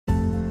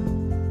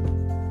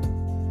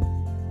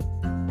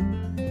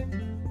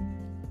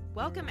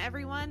Welcome,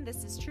 everyone.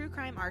 This is True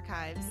Crime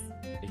Archives,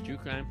 a true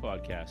crime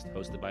podcast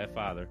hosted by a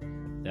father,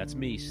 that's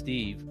me,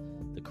 Steve,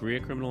 the career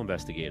criminal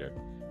investigator,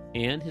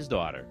 and his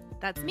daughter,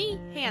 that's me,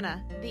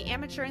 Hannah, the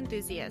amateur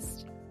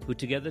enthusiast, who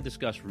together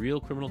discuss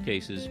real criminal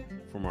cases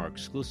from our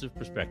exclusive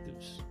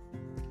perspectives.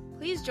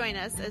 Please join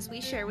us as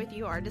we share with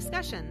you our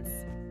discussions.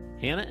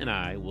 Hannah and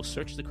I will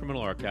search the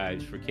criminal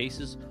archives for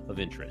cases of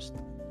interest,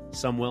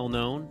 some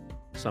well-known,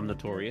 some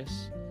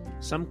notorious,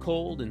 some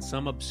cold and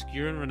some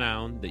obscure and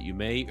renowned that you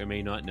may or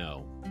may not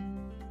know.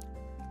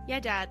 Yeah,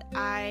 Dad,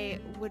 I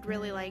would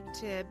really like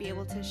to be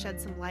able to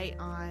shed some light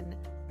on,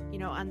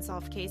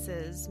 unsolved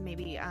cases,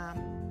 maybe,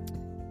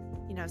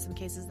 some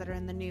cases that are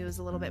in the news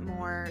a little bit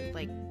more,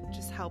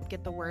 just help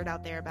get the word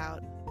out there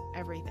about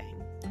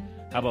everything.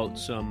 How about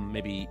some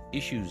maybe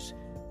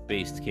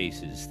issues-based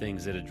cases,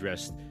 things that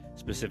address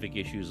specific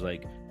issues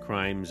like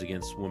crimes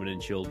against women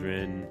and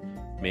children,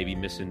 maybe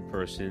missing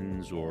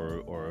persons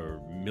or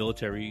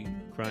military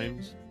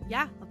crimes?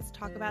 Yeah, let's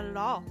talk about it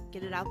all.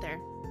 Get it out there.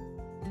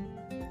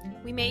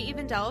 We may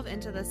even delve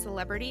into the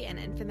celebrity and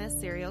infamous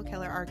serial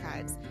killer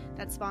archives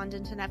that spawned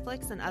into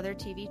Netflix and other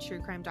TV true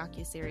crime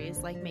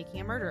docuseries like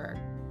Making a Murderer,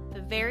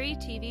 the very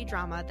TV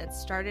drama that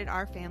started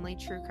our family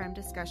true crime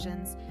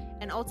discussions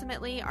and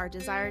ultimately our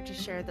desire to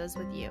share those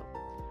with you.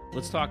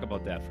 Let's talk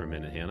about that for a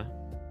minute, Hannah.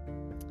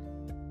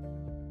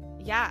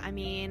 Yeah,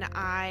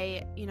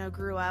 I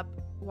grew up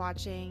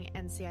watching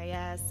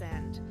NCIS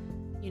and,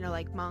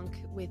 Monk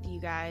with you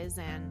guys,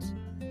 and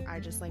I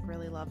just,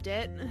 really loved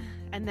it.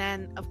 And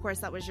then, of course,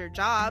 that was your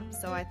job,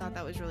 so I thought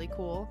that was really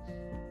cool.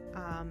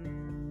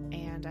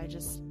 And I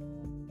just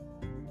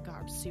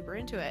got super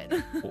into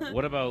it.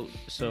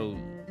 So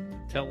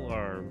tell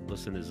our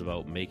listeners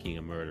about Making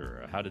a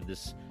Murderer. How did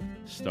this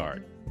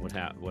start? What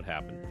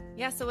happened?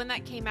 Yeah, so when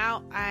that came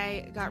out,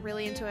 I got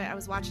really into it. I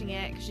was watching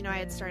it because, I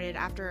had started,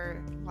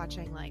 after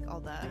watching, all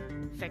the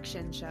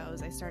fiction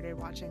shows, I started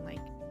watching,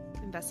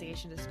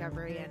 Investigation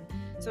Discovery. And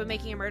so when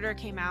Making a Murderer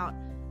came out,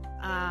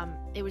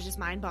 it was just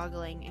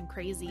mind-boggling and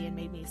crazy and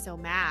made me so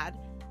mad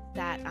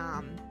that,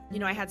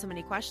 I had so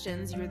many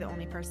questions. You were the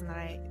only person that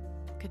I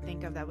could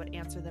think of that would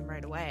answer them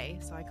right away.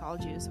 So I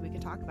called you so we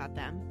could talk about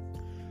them.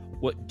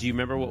 Do you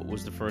remember what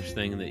was the first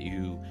thing that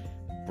you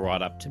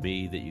brought up to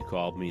me, that you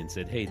called me and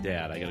said, "Hey,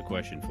 Dad, I got a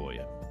question for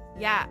you"?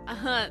 Yeah,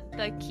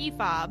 the key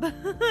fob.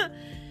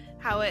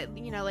 How it,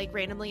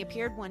 randomly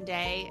appeared one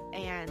day,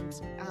 and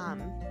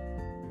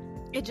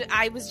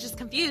I was just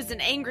confused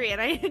and angry,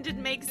 and it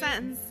didn't make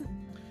sense.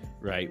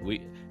 Right.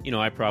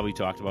 I probably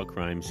talked about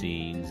crime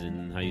scenes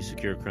and how you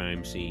secure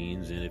crime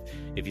scenes, and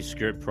if you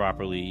secure it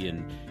properly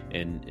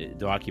and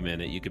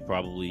document it, you could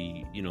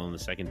probably, on the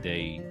second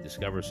day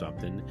discover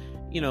something.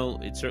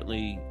 It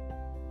certainly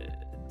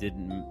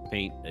didn't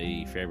paint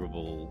a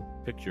favorable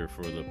picture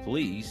for the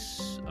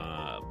police,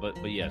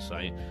 but yes,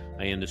 I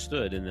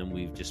understood, and then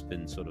we've just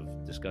been sort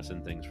of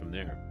discussing things from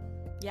there.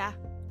 Yeah,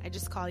 I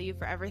just call you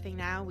for everything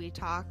now. We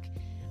talk.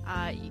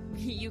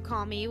 You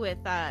call me with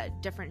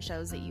different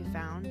shows that you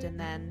found, and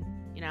then,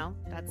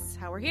 that's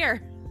how we're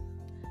here.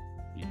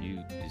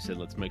 You said,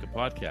 let's make a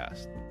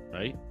podcast,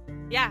 right?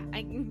 Yeah,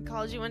 I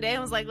called you one day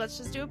and was like, let's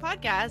just do a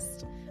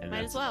podcast.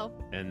 Might as well.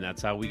 And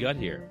that's how we got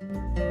here.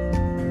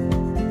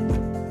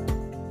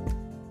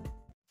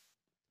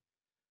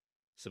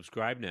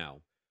 Subscribe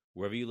now,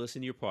 wherever you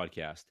listen to your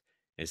podcast,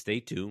 and stay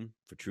tuned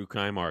for True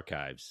Crime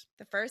Archives.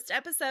 The first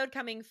episode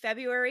coming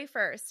February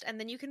 1st, and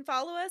then you can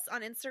follow us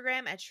on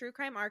Instagram at True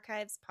Crime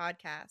Archives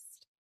Podcast.